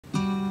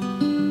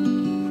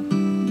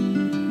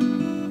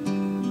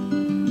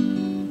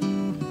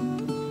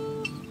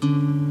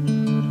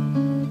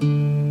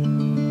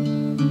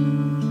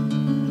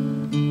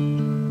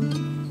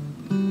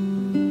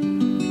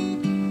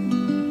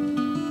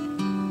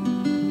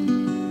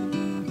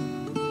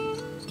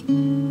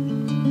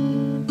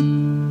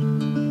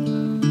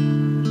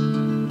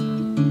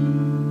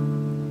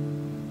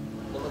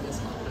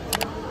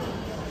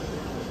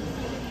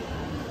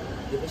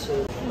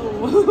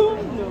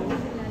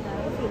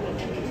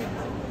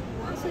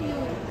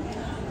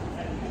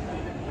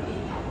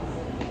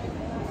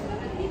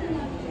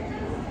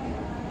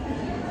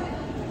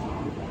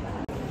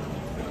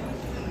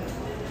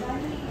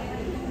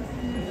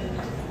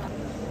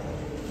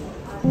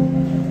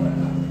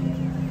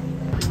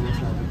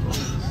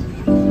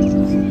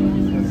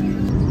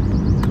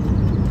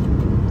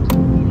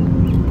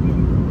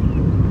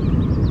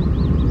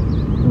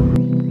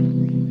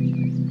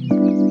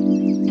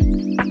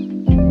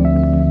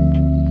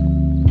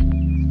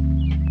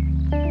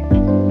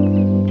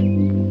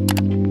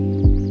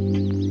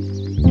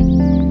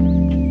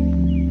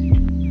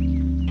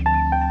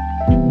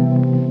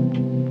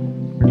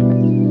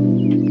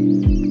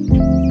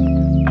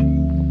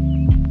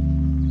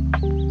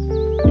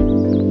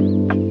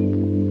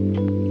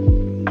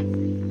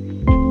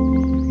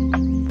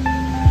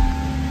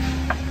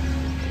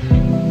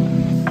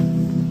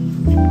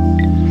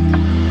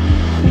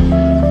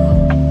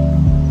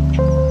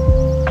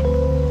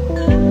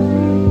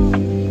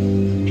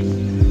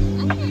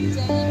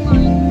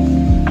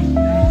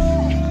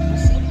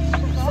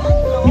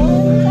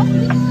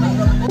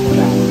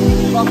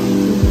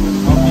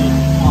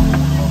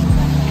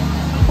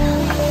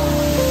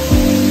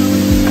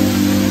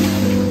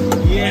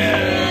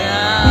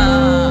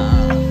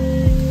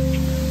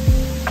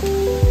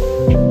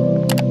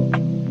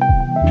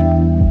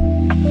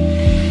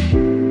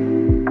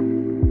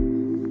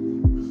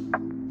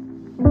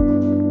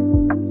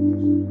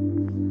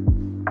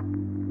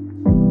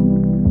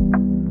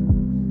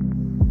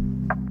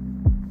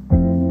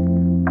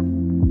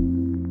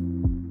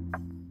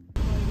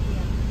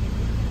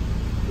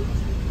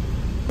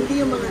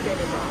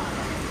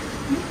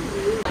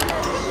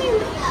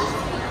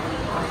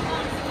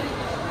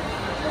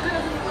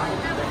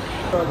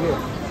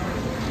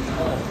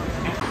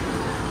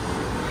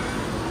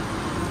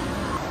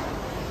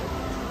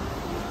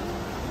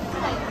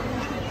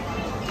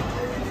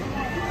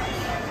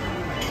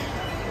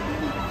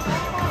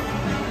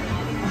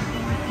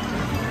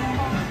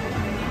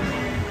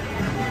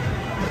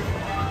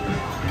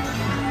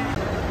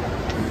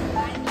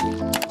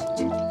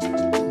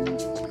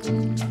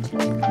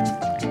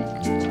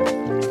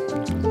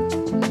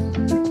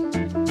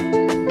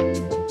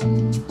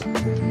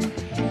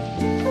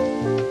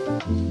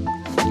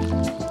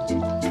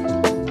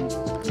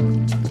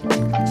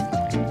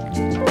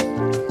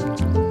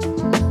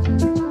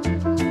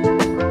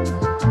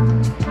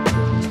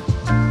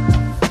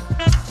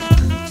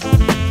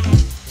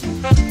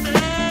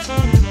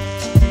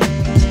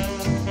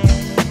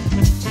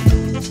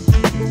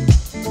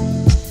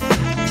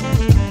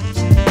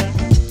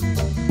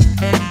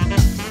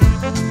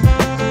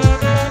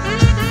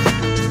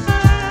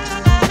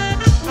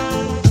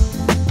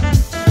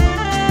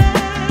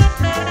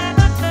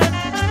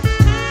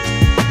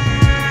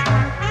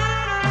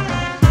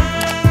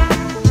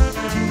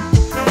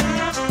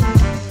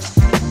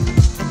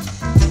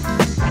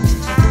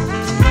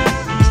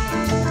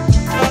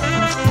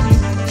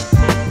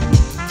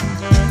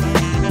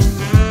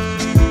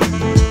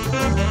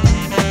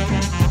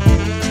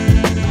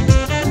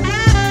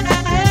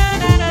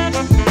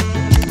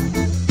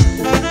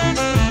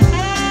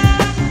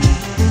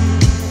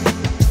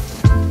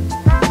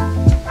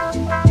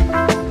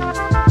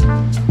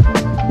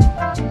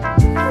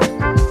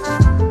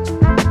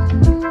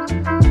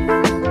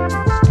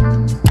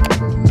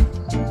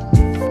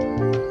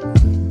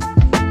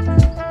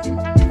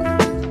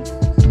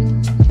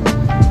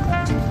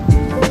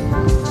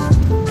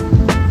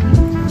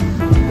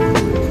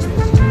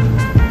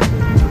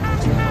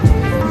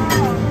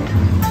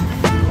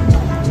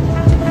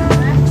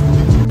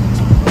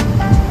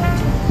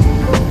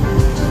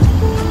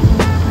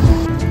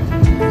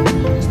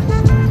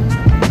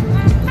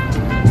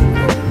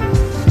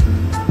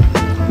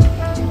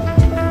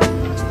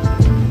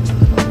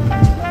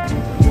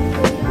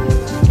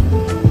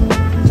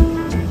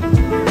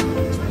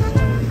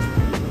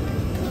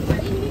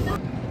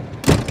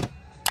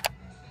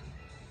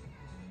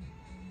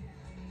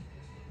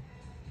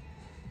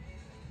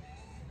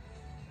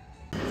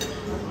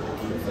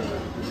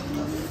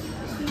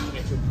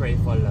Pray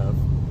for love.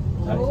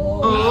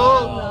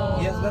 Oh.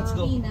 Yes, let's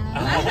go.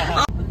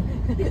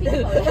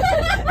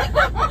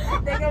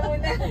 Teka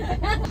muna.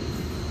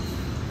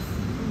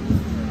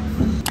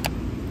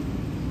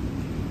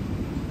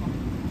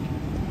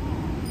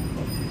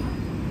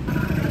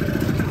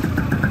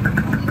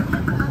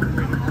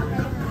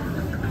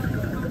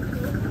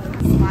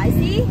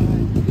 Spicy?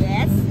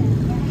 Yes.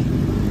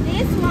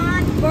 This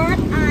one, bird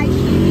eye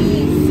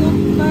chili,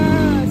 super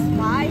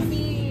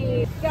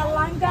spicy.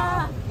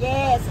 Galanga?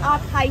 Yes, our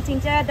Thai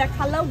ginger, the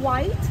color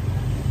white,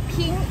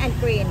 pink and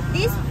green.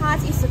 This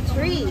part is a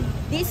tree.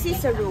 This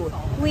is a root.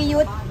 We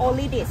use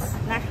only this,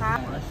นะคะ.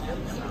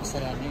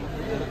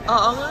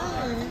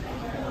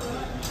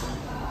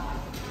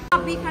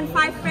 We can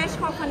find fresh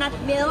coconut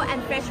milk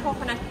and fresh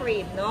coconut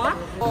cream, no?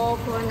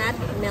 Coconut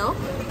milk.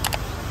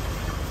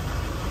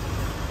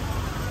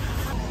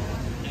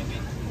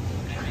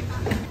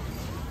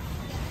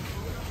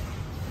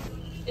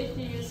 If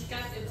you use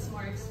cut, it's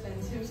more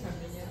expensive,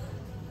 sabi niya.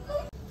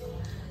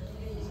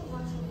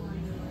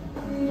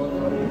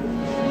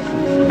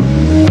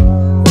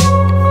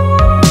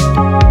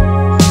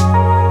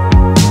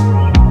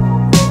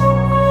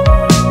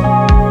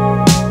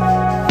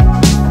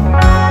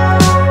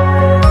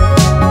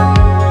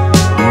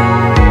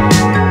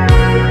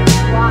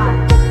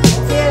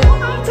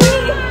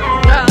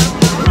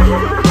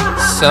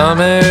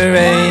 Summer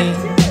rain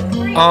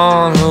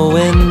on the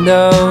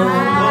window.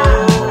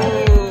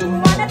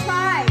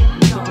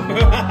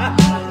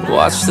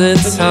 Watch the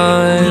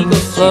time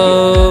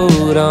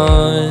float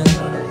on.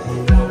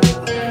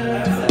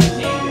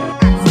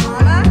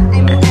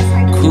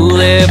 Cool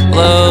air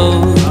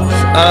blows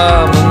a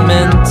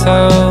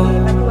memento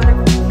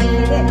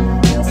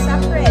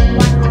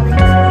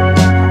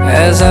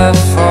as I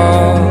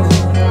fall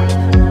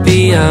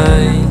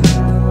behind.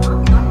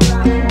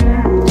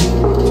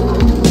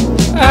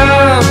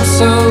 I'm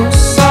so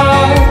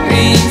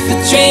sorry for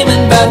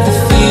dreaming about the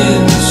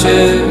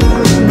future.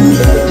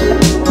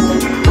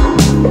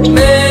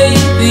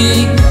 Maybe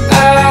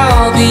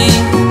I'll be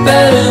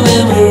better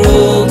when we're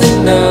old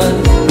enough.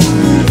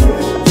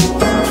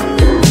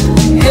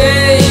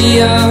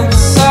 Hey, I'm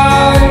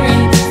sorry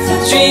for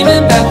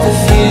dreaming about the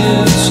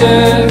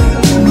future.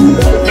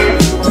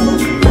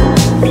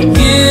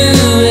 You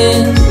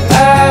and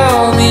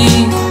I'll be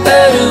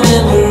better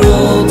when we're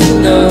old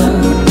enough.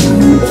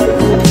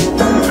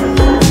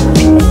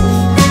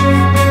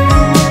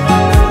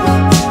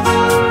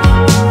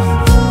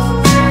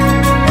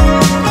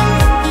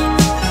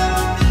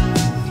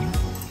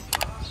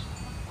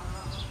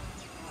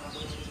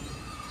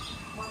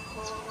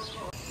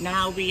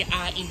 Now we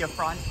are in the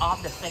front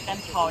of the second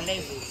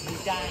tallest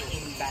Buddha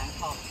in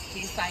Bangkok.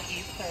 His size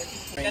is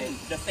 30.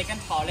 The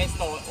second tallest,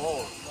 so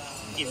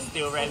it's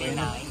still really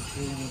nice.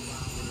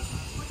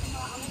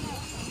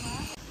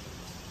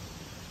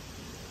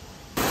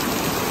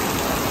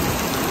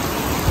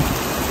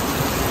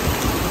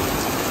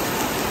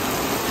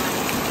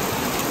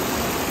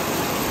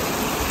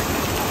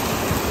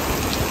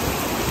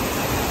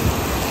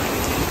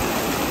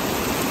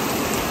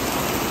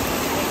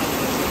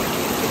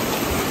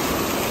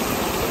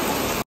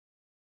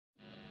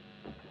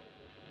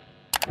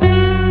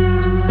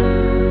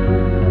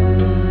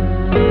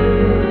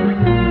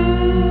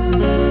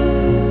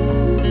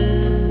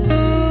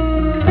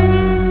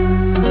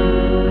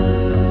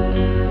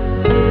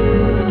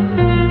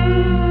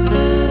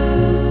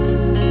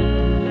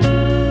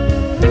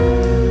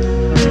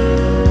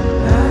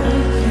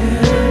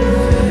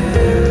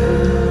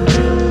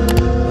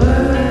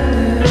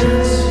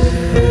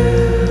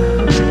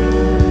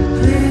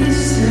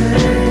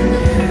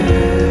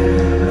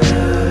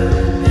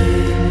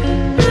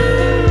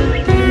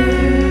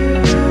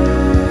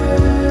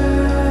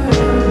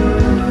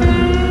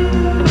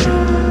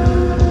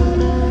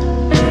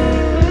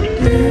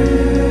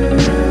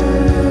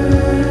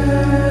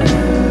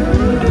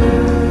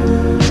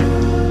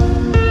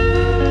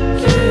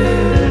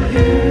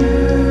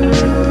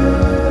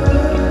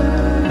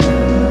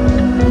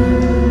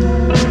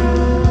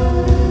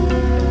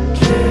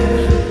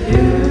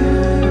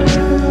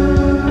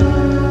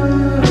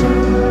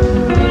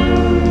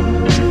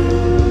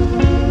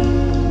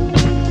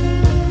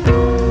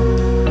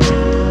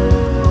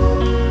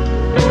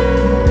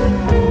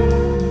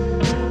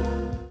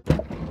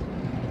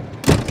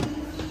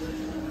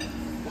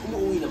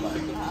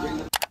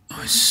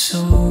 It's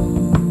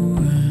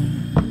over,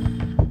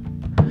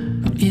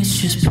 but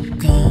it's just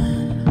begun.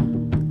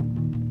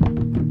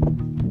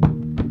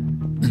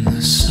 And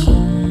there's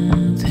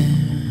something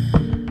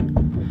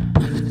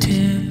on the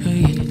tip of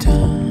your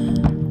tongue.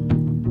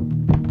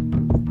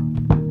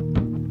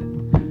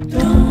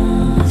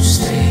 Don't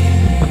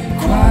stay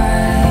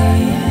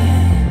quiet.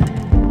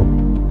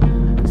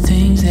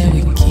 Things that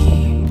we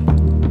keep,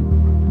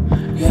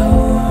 you're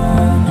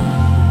on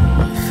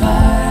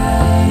fire.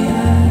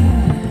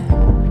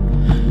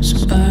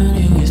 So burn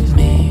it with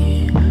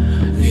me,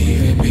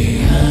 leave it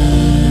behind.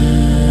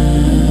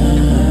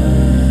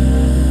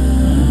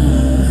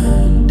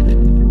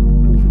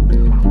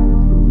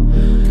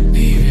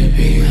 Leave it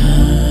behind.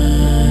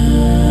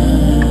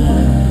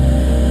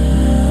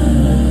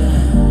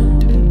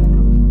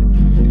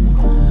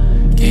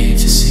 Gave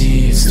to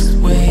see it's the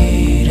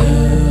weight of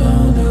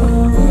all the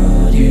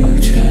world you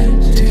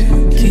tried to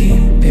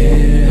keep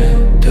it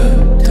wrapped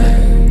up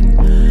tight.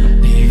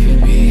 Leave it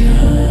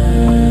behind.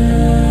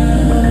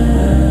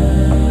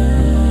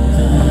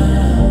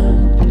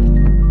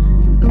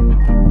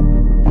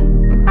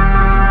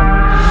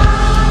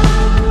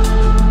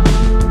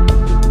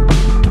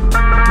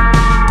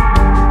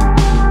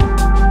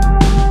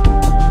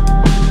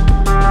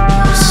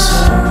 It's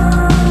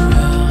over,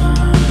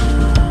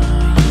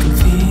 you can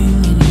feel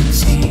in your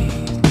teeth.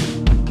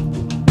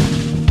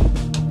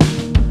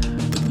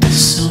 But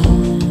there's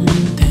some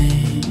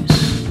things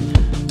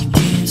you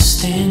can't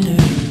stand to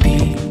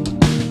repeat.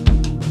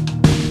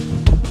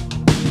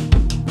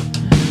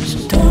 So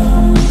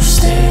don't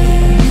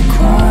stay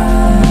quiet.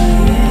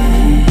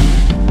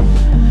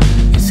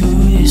 You're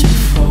through this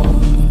before.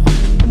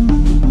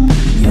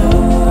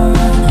 You're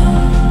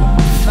on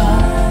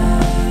fire.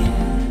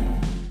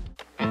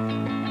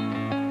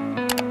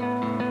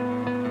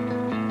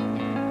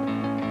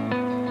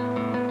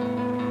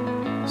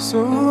 So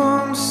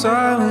long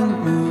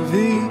silent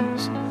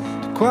movies,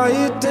 to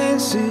quiet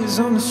dances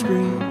on the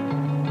screen.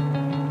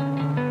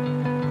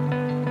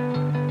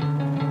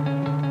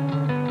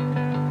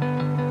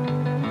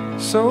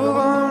 So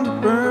long to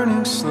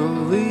burning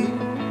slowly,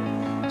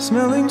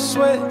 smelling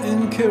sweat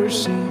and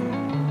kerosene.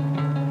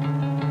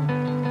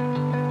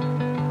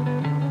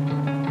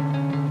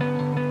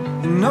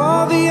 And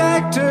all the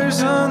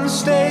actors on the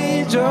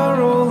stage are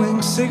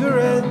rolling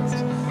cigarettes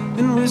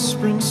and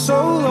whispering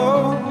so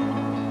low.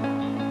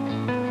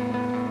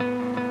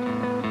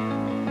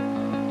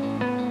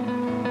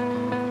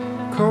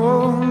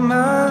 Call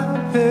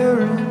my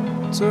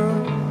parents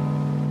up,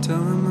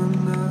 tell them I'm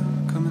not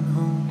coming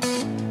home.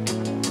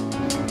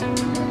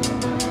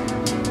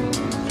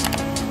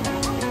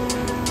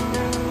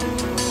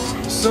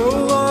 So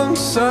long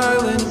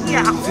silent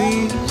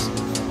movies,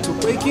 to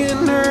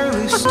waking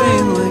early,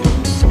 staying late.